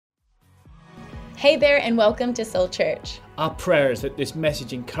Hey there, and welcome to Soul Church. Our prayer is that this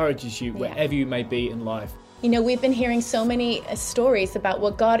message encourages you wherever you may be in life. You know, we've been hearing so many stories about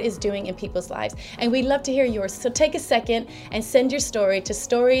what God is doing in people's lives, and we'd love to hear yours. So take a second and send your story to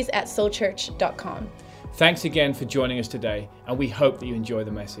stories@soulchurch.com. Thanks again for joining us today, and we hope that you enjoy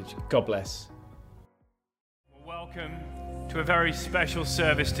the message. God bless. Welcome to a very special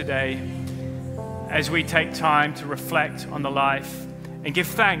service today as we take time to reflect on the life and give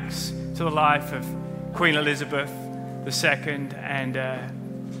thanks to the life of Queen Elizabeth II. And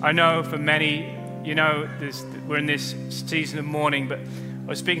I know for many, you know, we're in this season of mourning, but I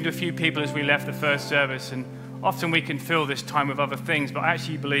was speaking to a few people as we left the first service, and often we can fill this time with other things, but I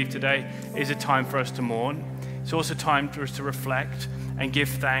actually believe today is a time for us to mourn. It's also time for us to reflect and give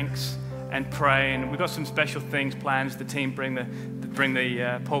thanks and pray. And we've got some special things planned. The team bring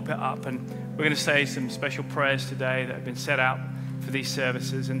the pulpit up, and we're going to say some special prayers today that have been set out for these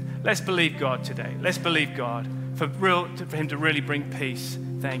services. And let's believe God today. Let's believe God for Him to really bring peace,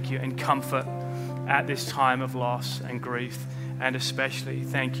 thank you, and comfort at this time of loss and grief. And especially,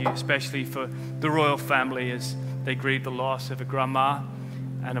 thank you, especially for the royal family as they grieve the loss of a grandma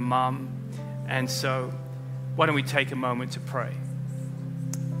and a mum. And so, why don't we take a moment to pray?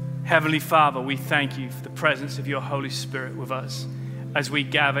 Heavenly Father, we thank you for the presence of your Holy Spirit with us as we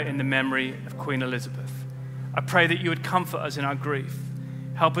gather in the memory of Queen Elizabeth. I pray that you would comfort us in our grief.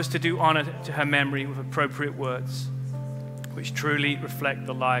 Help us to do honor to her memory with appropriate words, which truly reflect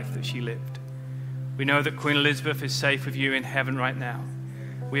the life that she lived. We know that Queen Elizabeth is safe with you in heaven right now.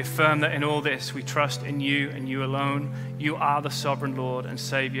 We affirm that in all this, we trust in you and you alone. You are the sovereign Lord and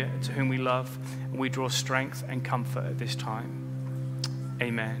Savior to whom we love, and we draw strength and comfort at this time.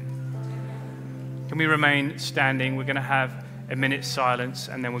 Amen. Can we remain standing? We're going to have a minute's silence,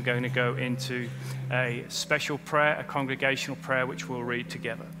 and then we're going to go into a special prayer, a congregational prayer, which we'll read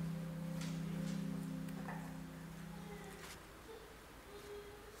together.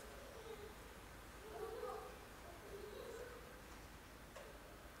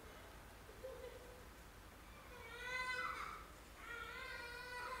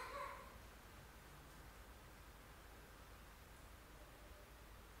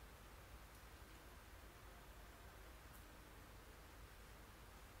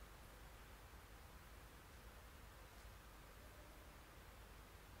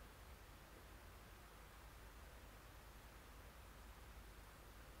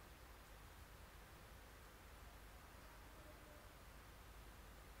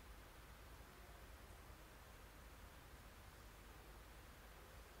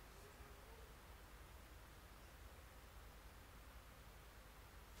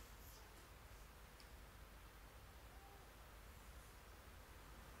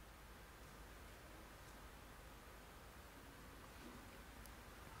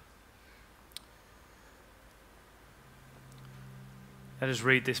 Let us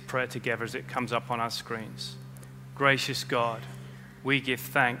read this prayer together as it comes up on our screens. Gracious God, we give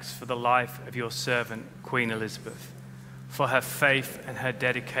thanks for the life of your servant, Queen Elizabeth, for her faith and her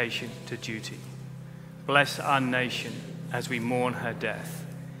dedication to duty. Bless our nation as we mourn her death,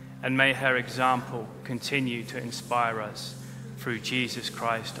 and may her example continue to inspire us through Jesus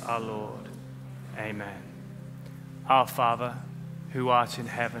Christ our Lord. Amen. Our Father, who art in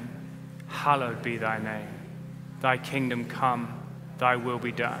heaven, hallowed be thy name. Thy kingdom come, thy will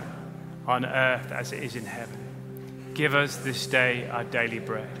be done, on earth as it is in heaven. Give us this day our daily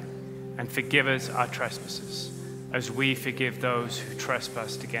bread, and forgive us our trespasses, as we forgive those who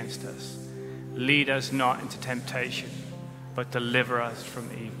trespass against us. Lead us not into temptation, but deliver us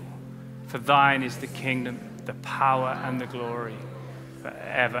from evil. For thine is the kingdom, the power, and the glory,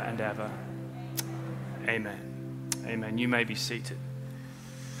 forever and ever. Amen. Amen. You may be seated.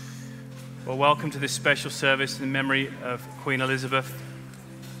 Well, welcome to this special service in memory of Queen Elizabeth.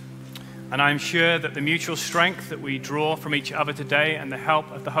 And I'm sure that the mutual strength that we draw from each other today and the help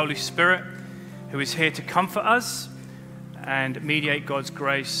of the Holy Spirit, who is here to comfort us and mediate God's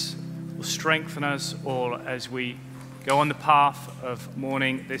grace, will strengthen us all as we go on the path of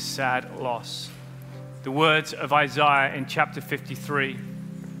mourning this sad loss. The words of Isaiah in chapter 53,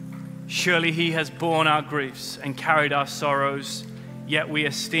 surely he has borne our griefs and carried our sorrows, yet we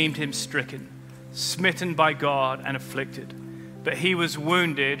esteemed him stricken, smitten by God and afflicted. But he was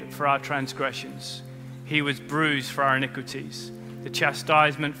wounded for our transgressions. He was bruised for our iniquities. The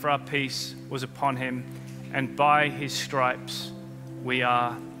chastisement for our peace was upon him, and by his stripes we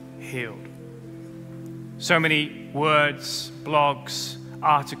are healed. So many words, blogs,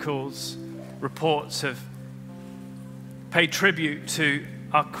 articles, reports have paid tribute to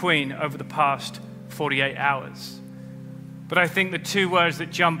our Queen over the past 48 hours. But I think the two words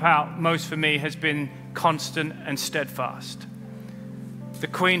that jump out most for me has been constant and steadfast. The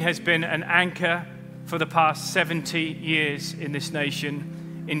Queen has been an anchor for the past 70 years in this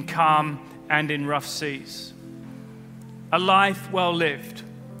nation, in calm and in rough seas. A life well lived,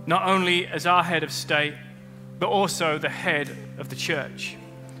 not only as our head of state, but also the head of the church.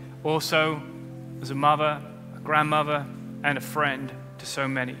 Also as a mother, a grandmother, and a friend to so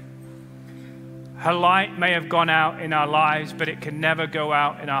many. Her light may have gone out in our lives, but it can never go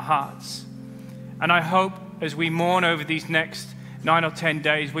out in our hearts. And I hope as we mourn over these next 9 or 10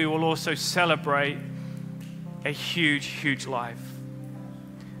 days, we will also celebrate a huge, huge life.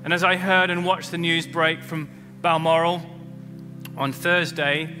 And as I heard and watched the news break from Balmoral on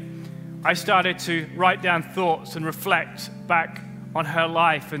Thursday, I started to write down thoughts and reflect back on her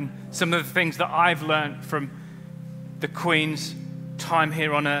life and some of the things that I've learned from the Queen's time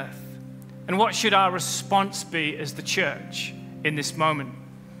here on earth. And what should our response be as the church in this moment?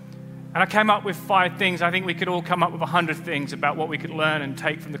 And I came up with 5 things. I think we could all come up with 100 things about what we could learn and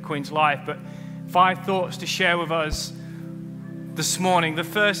take from the Queen's life, but 5 thoughts to share with us this morning. The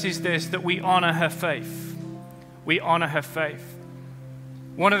first is this, that we honor her faith. We honor her faith.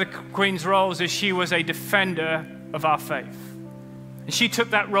 One of the Queen's roles is she was a defender of our faith. And she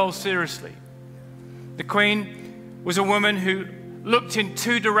took that role seriously. The Queen was a woman who looked in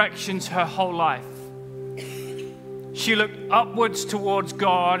 2 directions her whole life. She looked upwards towards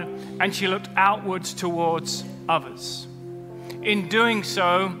God, and she looked outwards towards others. In doing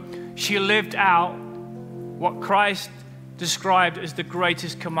so, she lived out what Christ described as the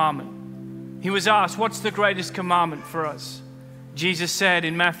greatest commandment. He was asked, what's the greatest commandment for us? Jesus said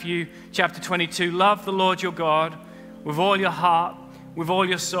in Matthew chapter 22, love the Lord your God with all your heart, with all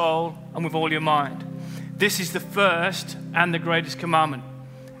your soul, and with all your mind. This is the first and the greatest commandment.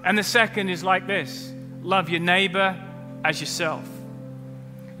 And the second is like this, love your neighbor as yourself.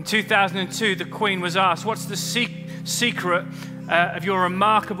 In 2002, the Queen was asked, what's the secret of your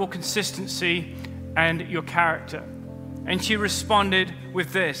remarkable consistency and your character? And she responded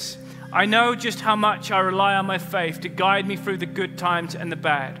with this, I know just how much I rely on my faith to guide me through the good times and the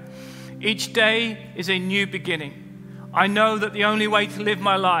bad. Each day is a new beginning. I know that the only way to live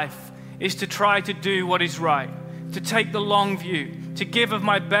my life is to try to do what is right, to take the long view, to give of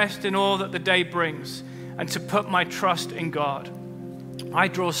my best in all that the day brings, and to put my trust in God. I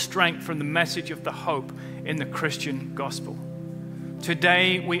draw strength from the message of the hope in the Christian gospel.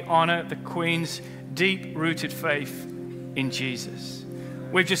 Today we honor the Queen's deep-rooted faith in Jesus.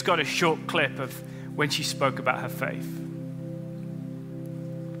 We've just got a short clip of when she spoke about her faith.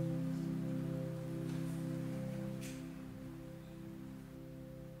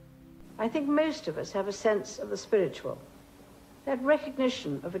 I think most of us have a sense of the spiritual, that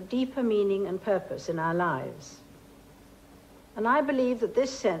recognition of a deeper meaning and purpose in our lives. And I believe that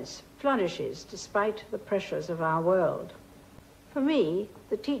this sense flourishes despite the pressures of our world. For me,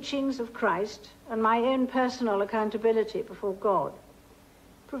 the teachings of Christ and my own personal accountability before God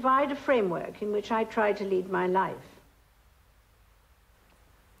provide a framework in which I try to lead my life.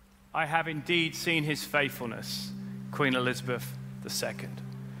 I have indeed seen his faithfulness, Queen Elizabeth II.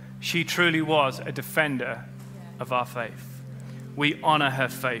 She truly was a defender of our faith. We honor her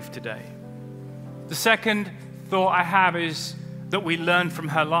faith today. The second thought I have is that we learn from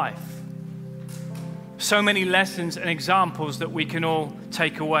her life. So many lessons and examples that we can all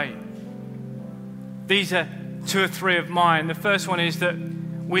take away. These are 2 or 3 of mine. The first one is that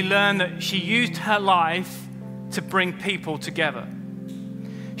we learn that she used her life to bring people together.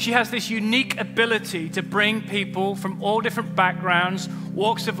 She has this unique ability to bring people from all different backgrounds,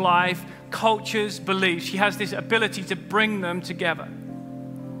 walks of life, cultures, beliefs. She has this ability to bring them together.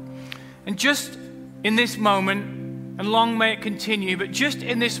 And just in this moment, and long may it continue, but just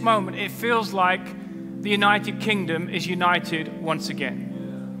in this moment, it feels like the United Kingdom is united once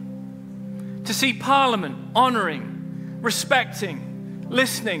again. To see Parliament honoring, respecting,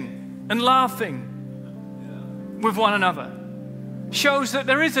 listening, and laughing with one another shows that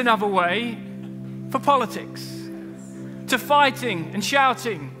there is another way for politics, to fighting and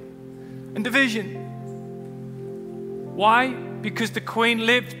shouting and division. Why? Because the Queen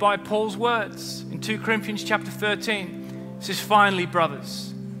lived by Paul's words in 2 Corinthians chapter 13. It says, finally,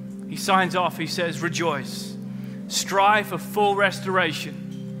 brothers, he signs off, he says, rejoice, strive for full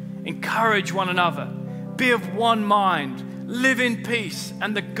restoration, encourage one another, be of one mind, live in peace,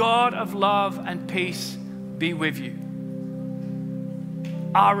 and the God of love and peace be with you.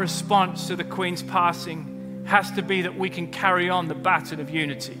 Our response to the Queen's passing has to be that we can carry on the baton of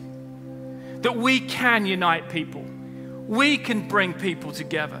unity, that we can unite people. We can bring people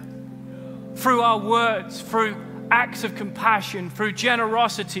together through our words, through acts of compassion, through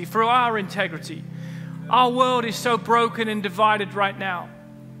generosity, through our integrity. Our world is so broken and divided right now.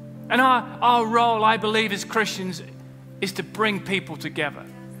 And our role, I believe, as Christians is to bring people together.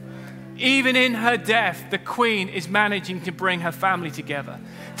 Even in her death, the Queen is managing to bring her family together,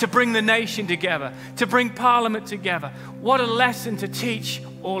 to bring the nation together, to bring Parliament together. What a lesson to teach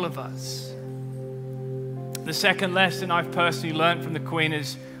all of us. The second lesson I've personally learned from the Queen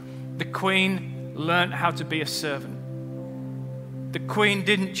is the Queen learned how to be a servant. The Queen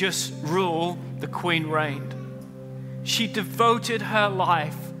didn't just rule, the Queen reigned. She devoted her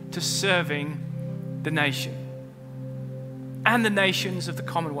life to serving the nation and the nations of the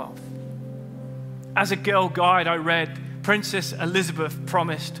Commonwealth. As a Girl Guide, I read, Princess Elizabeth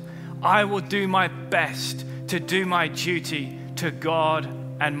promised, "I will do my best to do my duty to God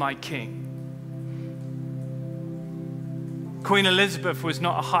and my King." Queen Elizabeth was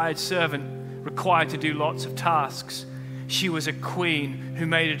not a hired servant required to do lots of tasks. She was a queen who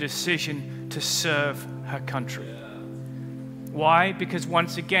made a decision to serve her country. Why? Because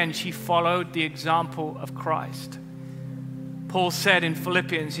once again, she followed the example of Christ. Paul said in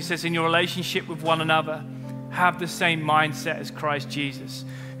Philippians, he says, in your relationship with one another, have the same mindset as Christ Jesus,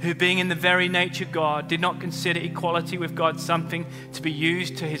 who being in the very nature God, did not consider equality with God something to be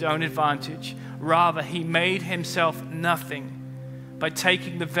used to his own advantage. Rather, he made himself nothing by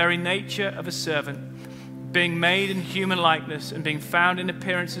taking the very nature of a servant, being made in human likeness and being found in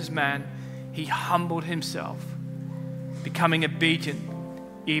appearance as man, he humbled himself, becoming obedient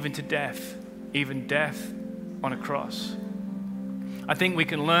even to death, even death on a cross. I think we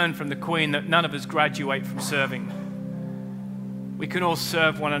can learn from the Queen that none of us graduate from serving. We can all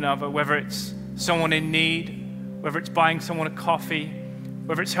serve one another, whether it's someone in need, whether it's buying someone a coffee,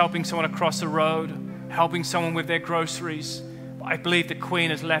 whether it's helping someone across the road, helping someone with their groceries. But I believe the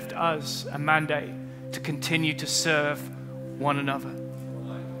Queen has left us a mandate to continue to serve one another.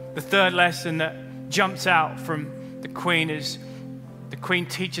 The third lesson that jumps out from the Queen is the Queen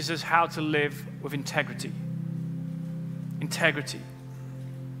teaches us how to live with integrity. Integrity.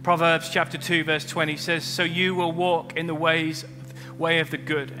 Proverbs chapter 2 verse 20 says, so you will walk in the way of the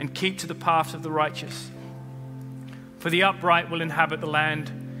good and keep to the path of the righteous. For the upright will inhabit the land,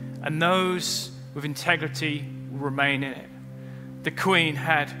 and those with integrity will remain in it. The Queen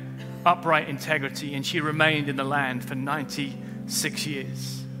had upright integrity, and she remained in the land for 96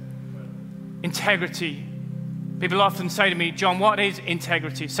 years. Integrity. People often say to me, John, what is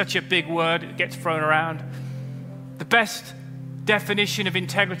integrity? It's such a big word, it gets thrown around. The best definition of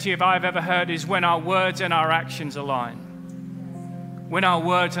integrity I've ever heard is when our words and our actions align. When our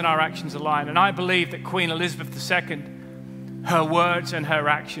words and our actions align. And I believe that Queen Elizabeth II, her words and her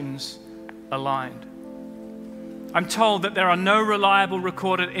actions aligned. I'm told that there are no reliable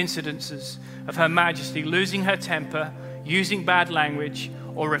recorded incidences of Her Majesty losing her temper, using bad language,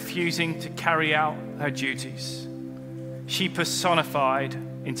 or refusing to carry out her duties. She personified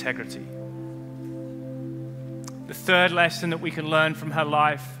integrity. The third lesson that we can learn from her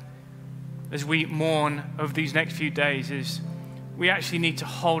life as we mourn over these next few days is we actually need to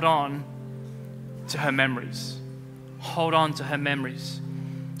hold on to her memories. Hold on to her memories.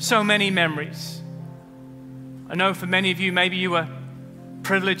 So many memories. I know for many of you, maybe you were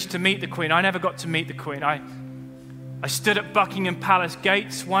privileged to meet the Queen. I never got to meet the Queen. I stood at Buckingham Palace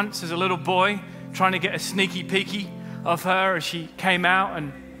gates once as a little boy trying to get a sneaky peeky of her as she came out,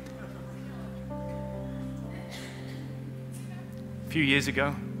 and a few years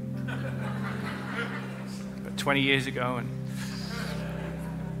ago, about 20 years ago, and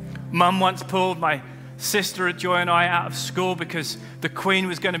Mum once pulled my sister Joy and I out of school because the Queen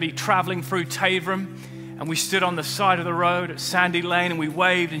was going to be traveling through Taverham, and we stood on the side of the road at Sandy Lane and we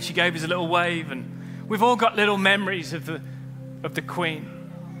waved, and she gave us a little wave, and we've all got little memories of the Queen.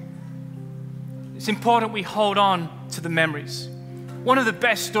 It's important we hold on to the memories. One of the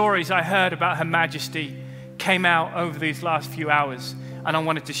best stories I heard about Her Majesty came out over these last few hours, and I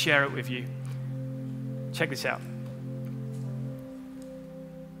wanted to share it with you. Check this out.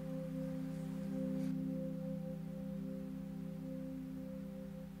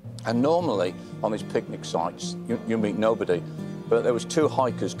 And normally on these picnic sites, you meet nobody, but there was two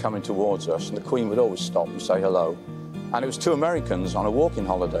hikers coming towards us, and the Queen would always stop and say hello. And it was two Americans on a walking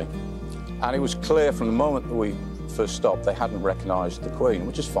holiday. And it was clear from the moment that we first stopped, they hadn't recognized the Queen,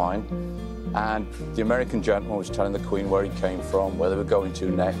 which is fine. And the American gentleman was telling the Queen where he came from, where they were going to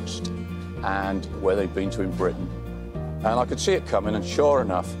next, and where they'd been to in Britain. And I could see it coming, and sure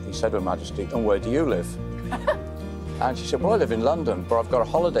enough, he said to Her Majesty, and where do you live? And she said, well, I live in London, but I've got a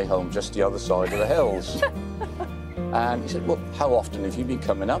holiday home just the other side of the hills. And he said, well, how often have you been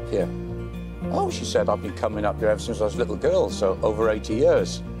coming up here? Oh, she said, I've been coming up here ever since I was a little girl, so over 80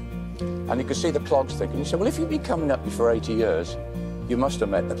 years. And you could see the clogs thick. And you said, well, if you've been coming up here for 80 years, you must have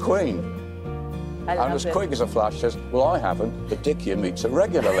met the Queen. And as quick as a flash says, well, I haven't, but Dick here meets her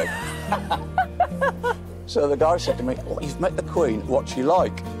regularly. So the guy said to me, oh, you've met the Queen, what's she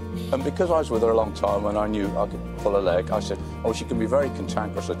like? And because I was with her a long time and I knew I could pull her leg, I said, oh, she can be very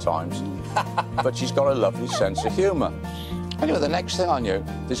cantankerous at times, but she's got a lovely sense of humour. Anyway, the next thing I knew,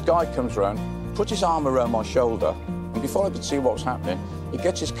 this guy comes round, puts his arm around my shoulder, and before I could see what was happening, he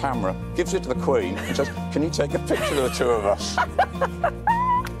gets his camera, gives it to the Queen, and says, can you take a picture of the two of us?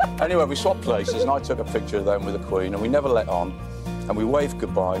 Anyway, we swapped places, and I took a picture of them with the Queen, and we never let on, and we waved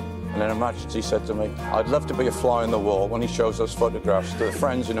goodbye. And then Her Majesty said to me, I'd love to be a fly on the wall when he shows those photographs to the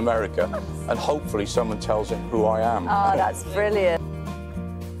friends in America, and hopefully someone tells him who I am. Oh, that's brilliant.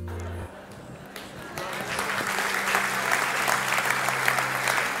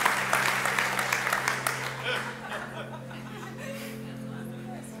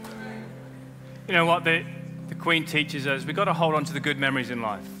 You know what the Queen teaches us? We've got to hold on to the good memories in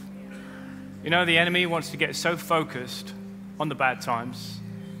life. You know, the enemy wants to get so focused on the bad times.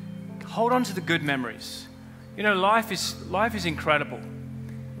 Hold on to the good memories. You know, life is incredible.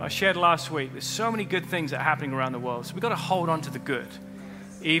 I shared last week, there's so many good things that are happening around the world. So we've got to hold on to the good,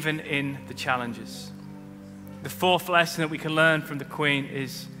 even in the challenges. The fourth lesson that we can learn from the Queen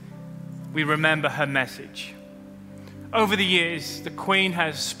is we remember her message. Over the years, the Queen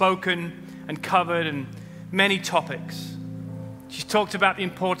has spoken and covered and many topics. She's talked about the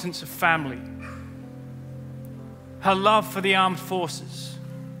importance of family, her love for the armed forces,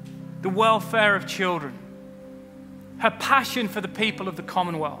 the welfare of children, her passion for the people of the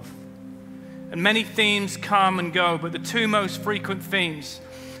Commonwealth. And many themes come and go, but the two most frequent themes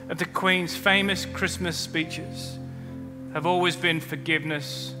of the Queen's famous Christmas speeches have always been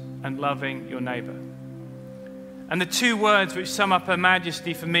forgiveness and loving your neighbor. And the two words which sum up Her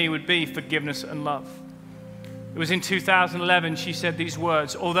Majesty for me would be forgiveness and love. It was in 2011 she said these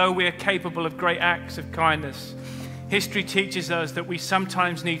words, although we are capable of great acts of kindness, history teaches us that we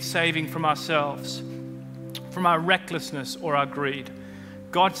sometimes need saving from ourselves, from our recklessness or our greed.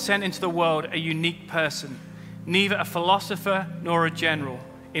 God sent into the world a unique person, neither a philosopher nor a general,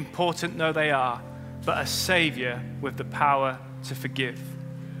 important though they are, but a savior with the power to forgive.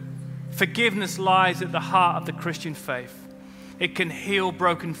 Forgiveness lies at the heart of the Christian faith. It can heal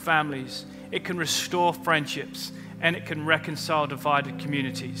broken families, it can restore friendships, and it can reconcile divided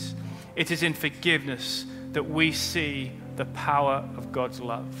communities. It is in forgiveness that we see the power of God's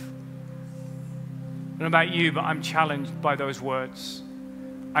love. I don't know about you, but I'm challenged by those words.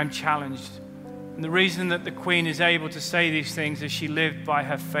 I'm challenged. And the reason that the Queen is able to say these things is she lived by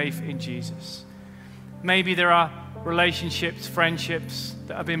her faith in Jesus. Maybe there are relationships, friendships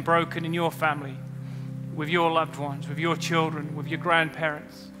that have been broken in your family, with your loved ones, with your children, with your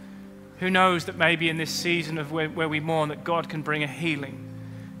grandparents. Who knows that maybe in this season of where we mourn that God can bring a healing.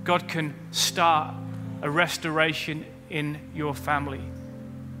 God can start a restoration in your family.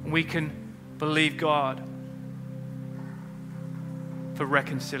 We can believe God for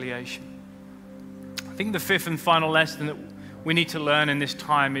reconciliation. I think the fifth and final lesson that we need to learn in this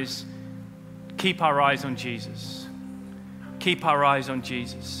time is keep our eyes on Jesus. Keep our eyes on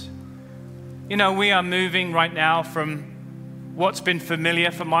Jesus. You know, we are moving right now from what's been familiar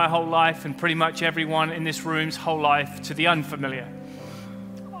for my whole life and pretty much everyone in this room's whole life to the unfamiliar.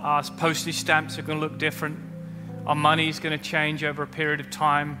 Our postage stamps are going to look different. Our money is going to change over a period of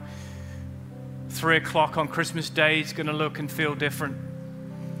time. 3 o'clock on Christmas Day is going to look and feel different.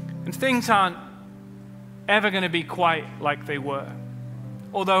 And things aren't ever going to be quite like they were.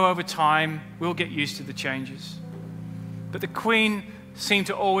 Although over time, we'll get used to the changes. But the Queen seemed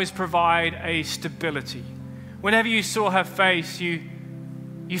to always provide a stability. Whenever you saw her face, you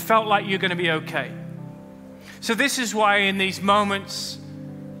felt like you're going to be okay. So this is why in these moments,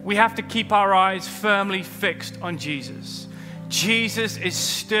 we have to keep our eyes firmly fixed on Jesus. Jesus is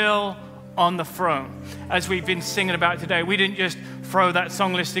still on the throne. As we've been singing about today, we didn't just throw that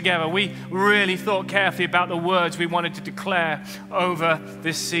song list together. We really thought carefully about the words we wanted to declare over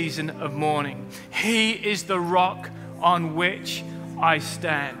this season of mourning. He is the rock on which I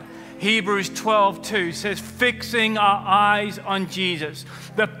stand. Hebrews 12:2 says, fixing our eyes on Jesus,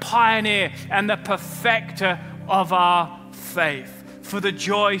 the pioneer and the perfecter of our faith. For the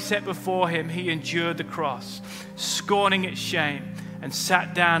joy set before him, he endured the cross, scorning its shame, and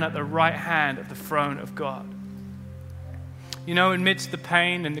sat down at the right hand of the throne of God. You know, amidst the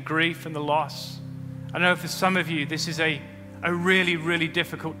pain and the grief and the loss, I know for some of you, this is a really, really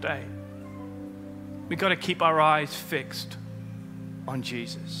difficult day. We've got to keep our eyes fixed on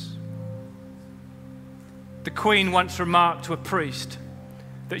Jesus. The Queen once remarked to a priest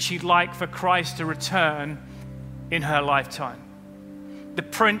that she'd like for Christ to return in her lifetime. The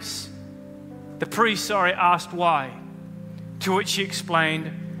priest asked why, to which she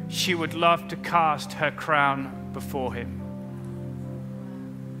explained she would love to cast her crown before him.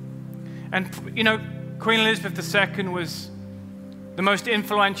 And you know, Queen Elizabeth II was the most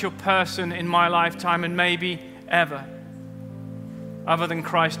influential person in my lifetime, and maybe ever, other than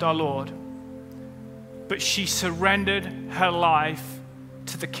Christ our Lord. But she surrendered her life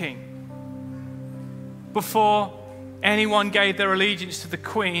to the King. Before anyone gave their allegiance to the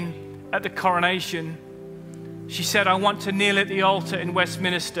Queen at the coronation, she said, "I want to kneel at the altar in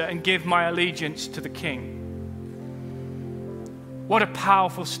Westminster and give my allegiance to the King." What a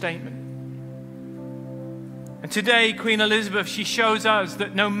powerful statement. And today, Queen Elizabeth, she shows us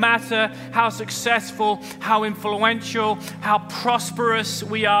that no matter how successful, how influential, how prosperous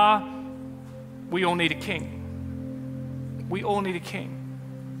we are, we all need a king. We all need a king.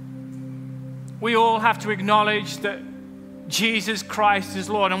 We all have to acknowledge that Jesus Christ is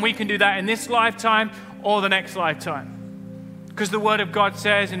Lord, and we can do that in this lifetime or the next lifetime. Because the Word of God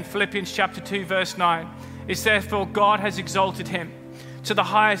says in Philippians chapter 2, verse 9, it says, "For God has exalted him to the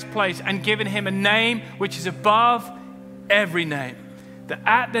highest place and given him a name which is above every name, that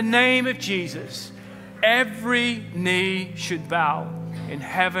at the name of Jesus, every knee should bow in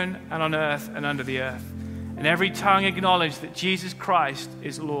heaven and on earth and under the earth, and every tongue acknowledge that Jesus Christ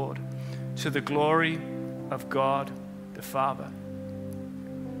is Lord, to the glory of God the Father."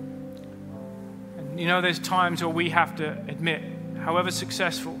 And you know, there's times where we have to admit, however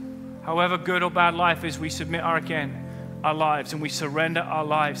successful, however good or bad life is, we submit our lives, and we surrender our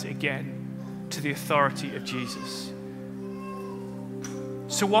lives again to the authority of Jesus.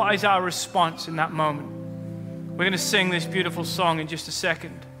 So what is our response in that moment? We're going to sing this beautiful song in just a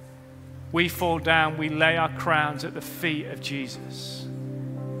second. We fall down, we lay our crowns at the feet of Jesus.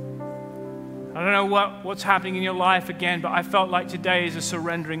 I don't know what's happening in your life again, but I felt like today is a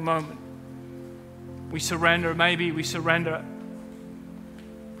surrendering moment. We surrender, maybe we surrender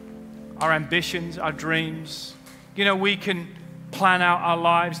our ambitions, our dreams. You know, we can plan out our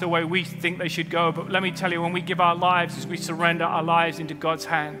lives the way we think they should go, but let me tell you, when we give our lives, as we surrender our lives into God's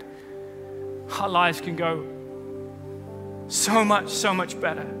hand, our lives can go so much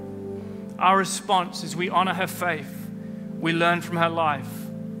better. Our response is we honor her faith, we learn from her life,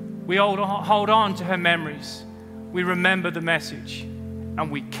 we hold on to her memories, we remember the message,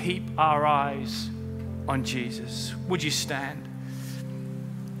 and we keep our eyes on Jesus. Would you stand?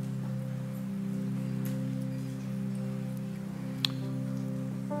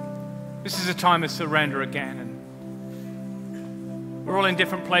 This is a time of surrender again, and we're all in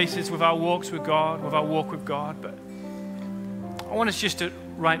different places with our walks with God, with our walk with God, but I want us just to,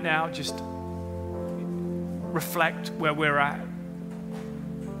 right now, just reflect where we're at.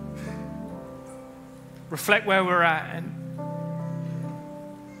 Reflect where we're at and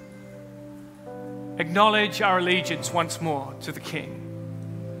acknowledge our allegiance once more to the King.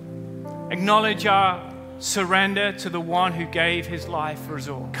 Acknowledge our surrender to the one who gave his life for us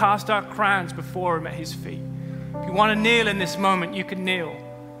all. Cast our crowns before him at his feet. If you want to kneel in this moment, you can kneel.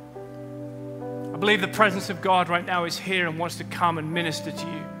 I believe the presence of God right now is here and wants to come and minister to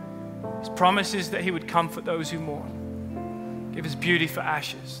you. His promise is that he would comfort those who mourn, give us beauty for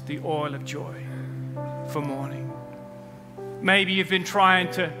ashes, the oil of joy for mourning. Maybe you've been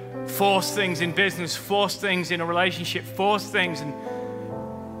trying to force things in business, force things in a relationship, force things, and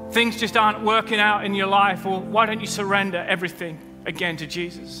things just aren't working out in your life. Well, why don't you surrender everything again to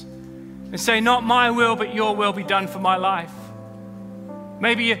Jesus and say, "Not my will, but your will be done for my life."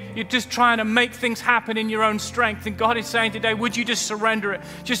 Maybe you're just trying to make things happen in your own strength, and God is saying today, would you just surrender it?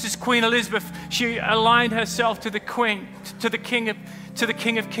 Just as Queen Elizabeth, she aligned herself to the Queen, to the King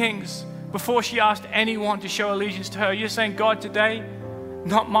of Kings, before she asked anyone to show allegiance to her. You're saying, "God, today,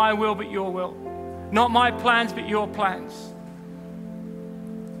 not my will, but your will. Not my plans, but your plans."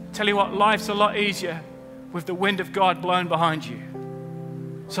 Tell you what, life's a lot easier with the wind of God blowing behind you.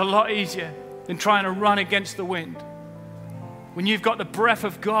 It's a lot easier than trying to run against the wind. When you've got the breath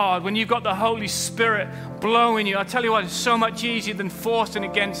of God, when you've got the Holy Spirit blowing you, I tell you what, it's so much easier than forcing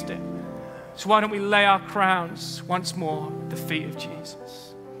against it. So why don't we lay our crowns once more at the feet of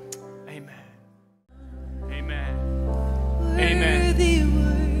Jesus? Amen. Amen.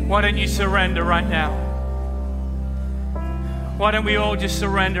 Amen. Why don't you surrender right now? Why don't we all just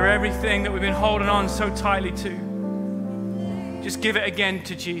surrender everything that we've been holding on so tightly to? Just give it again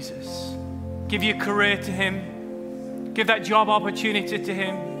to Jesus. Give your career to him. Give that job opportunity to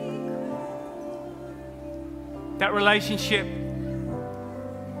him. That relationship,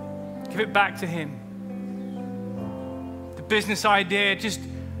 give it back to him. business idea, just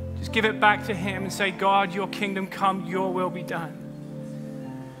give it back to him and say, God, your kingdom come, your will be done.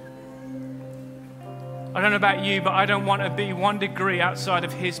 I don't know about you, but I don't want to be 1 degree outside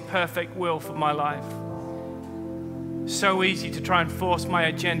of his perfect will for my life. So easy to try and force my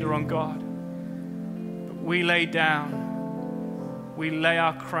agenda on God. But we lay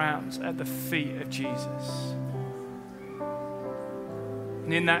our crowns at the feet of Jesus.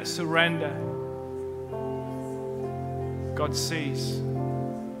 And in that surrender, God sees.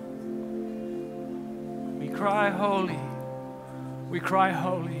 We cry holy. We cry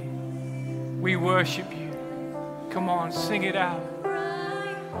holy. We worship you. Come on, sing it out.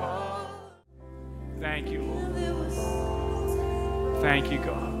 Thank you, Lord. Thank you,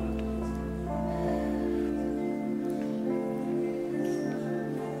 God.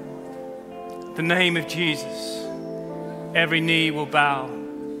 The name of Jesus, every knee will bow,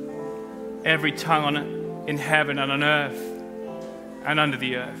 every tongue in heaven and on earth and under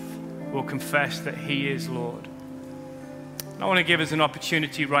the earth will confess that he is Lord. And I want to give us an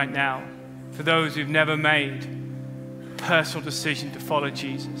opportunity right now for those who've never made a personal decision to follow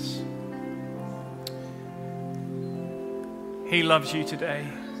Jesus. He loves you today.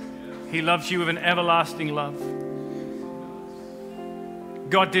 He loves you with an everlasting love.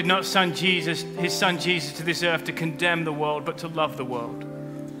 God did not send his son Jesus to this earth to condemn the world, but to love the world.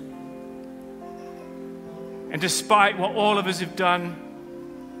 And despite what all of us have done,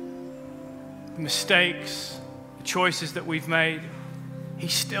 the mistakes, the choices that we've made, he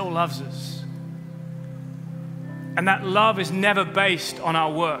still loves us. And that love is never based on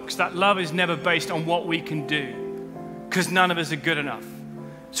our works. That love is never based on what we can do, because none of us are good enough.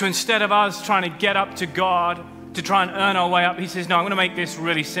 So instead of us trying to get up to God to try and earn our way up, he says, no, I'm going to make this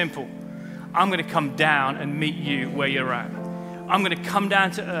really simple. I'm going to come down and meet you where you're at. I'm going to come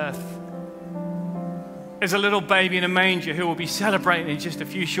down to earth as a little baby in a manger who will be celebrating in just a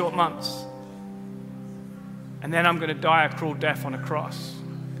few short months. And then I'm going to die a cruel death on a cross.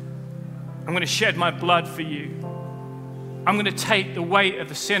 I'm going to shed my blood for you. I'm going to take the weight of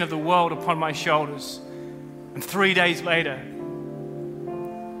the sin of the world upon my shoulders. And 3 days later,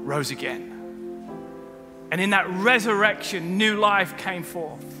 rose again. And in that resurrection, new life came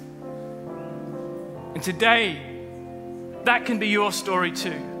forth. And today, that can be your story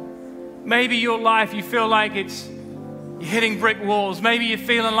too. Maybe your life, you feel like you're hitting brick walls. Maybe you're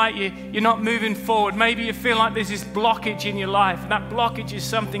feeling like you're not moving forward. Maybe you feel like there's this blockage in your life. And that blockage is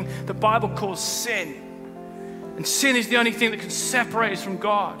something the Bible calls sin. And sin is the only thing that can separate us from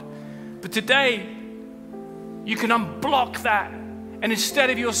God. But today, you can unblock that. And instead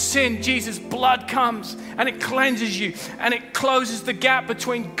of your sin, Jesus' blood comes and it cleanses you and it closes the gap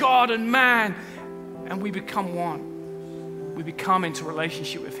between God and man. And we become one. We become into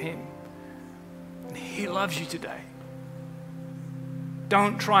relationship with him. And he loves you today.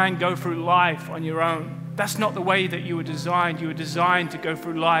 Don't try and go through life on your own. That's not the way that you were designed. You were designed to go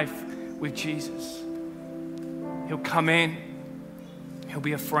through life with Jesus. He'll come in. He'll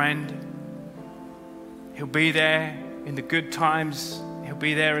be a friend. He'll be there in the good times. He'll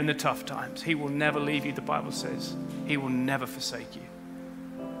be there in the tough times. He will never leave you, the Bible says. He will never forsake you.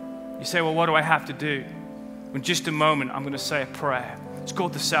 You say, well, what do I have to do? In just a moment, I'm going to say a prayer. It's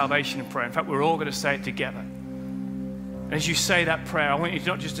called the salvation prayer. In fact, we're all going to say it together. And as you say that prayer, I want you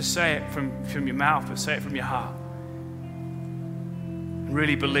not just to say it from your mouth, but say it from your heart. And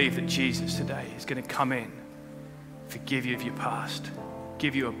really believe that Jesus today is going to come in, forgive you of your past,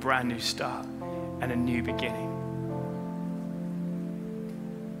 give you a brand new start and a new beginning.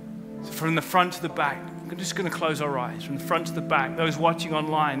 So from the front to the back, I'm just going to close our eyes. From the front to the back, those watching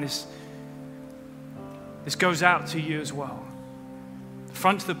online, this goes out to you as well. The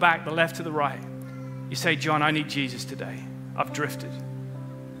front to the back, the left to the right. You say, John, I need Jesus today. I've drifted.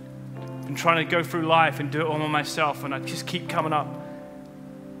 I've been trying to go through life and do it all by myself, and I just keep coming up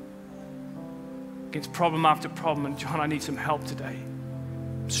against problem after problem. And John, I need some help today.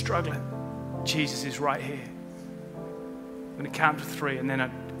 I'm struggling. Jesus is right here. I'm going to count to 3, and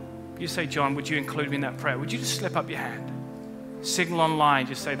then you say, John, would you include me in that prayer? Would you just slip up your hand? Signal online,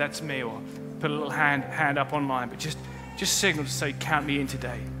 just say, that's me, or put a little hand up online, but just signal to say, count me in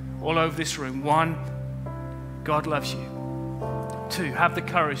today. All over this room. 1, God loves you. 2, have the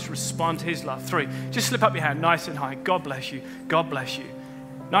courage to respond to his love. 3, just slip up your hand nice and high. God bless you. God bless you.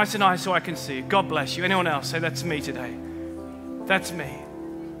 Nice and high so I can see you. God bless you. Anyone else? Say, that's me today. That's me.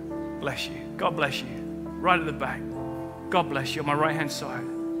 Bless you. God bless you. Right at the back. God bless you on my right-hand side.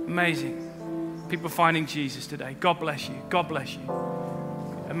 Amazing. People finding Jesus today. God bless you. God bless you.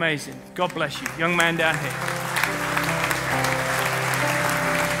 Amazing. God bless you. Young man down here.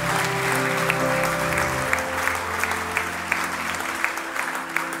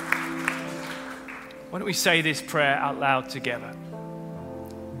 Why don't we say this prayer out loud together?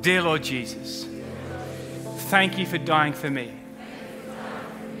 Dear Lord Jesus, thank you for dying for me,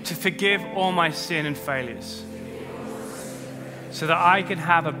 to forgive all my sin and failures, so that I can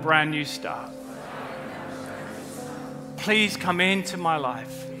have a brand new start. Please come into my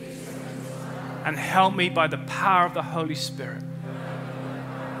life and help me by the power of the Holy Spirit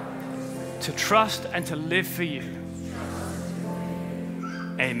to trust and to live for you.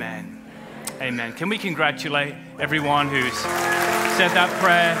 Amen. Amen. Can we congratulate everyone who's said that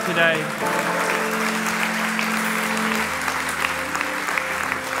prayer today?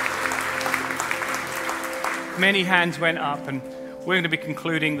 Many hands went up, and we're going to be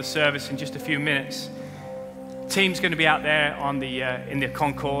concluding the service in just a few minutes. Team's going to be out there on the in the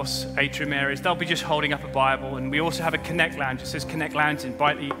concourse atrium areas. They'll be just holding up a Bible, and we also have a Connect Lounge. It says Connect Lounge in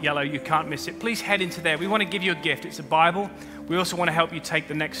brightly yellow. You can't miss it. Please head into there. We want to give you a gift. It's a Bible. We also want to help you take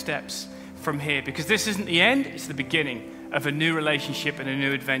the next steps from here, because this isn't the end. It's the beginning of a new relationship and a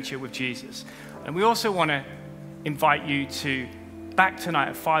new adventure with Jesus. And we also want to invite you to back tonight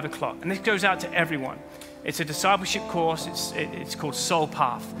at 5 o'clock. And this goes out to everyone. It's a discipleship course. It's called Soul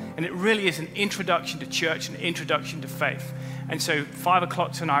Path. And it really is an introduction to church, an introduction to faith. And so 5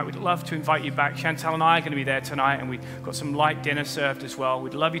 o'clock tonight, we'd love to invite you back. Chantal and I are going to be there tonight, and we've got some light dinner served as well.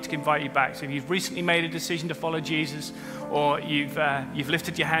 We'd love you to invite you back. So if you've recently made a decision to follow Jesus, or you've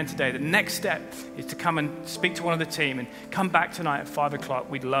lifted your hand today, the next step is to come and speak to one of the team and come back tonight at 5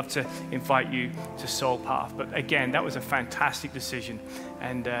 o'clock. We'd love to invite you to Soul Path. But again, that was a fantastic decision.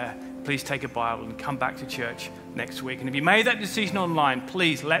 And please take a Bible and come back to church next week. And if you made that decision online,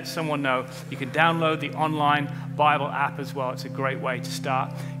 please let someone know. You can download the online Bible app as well. It's a great way to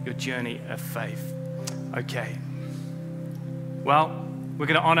start your journey of faith. Okay. Well, we're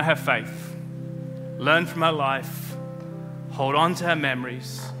going to honor her faith, learn from her life, hold on to her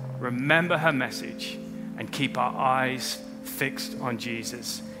memories, remember her message, and keep our eyes fixed on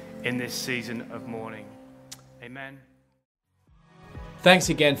Jesus in this season of mourning. Amen. Thanks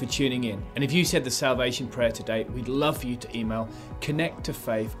again for tuning in. And if you said the salvation prayer today, we'd love for you to email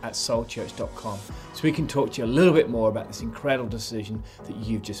connecttofaith@soulchurch.com so we can talk to you a little bit more about this incredible decision that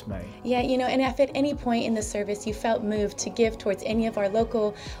you've just made. Yeah, and if at any point in the service you felt moved to give towards any of our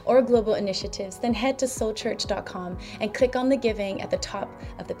local or global initiatives, then head to soulchurch.com and click on the giving at the top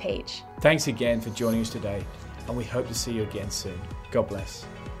of the page. Thanks again for joining us today, and we hope to see you again soon. God bless.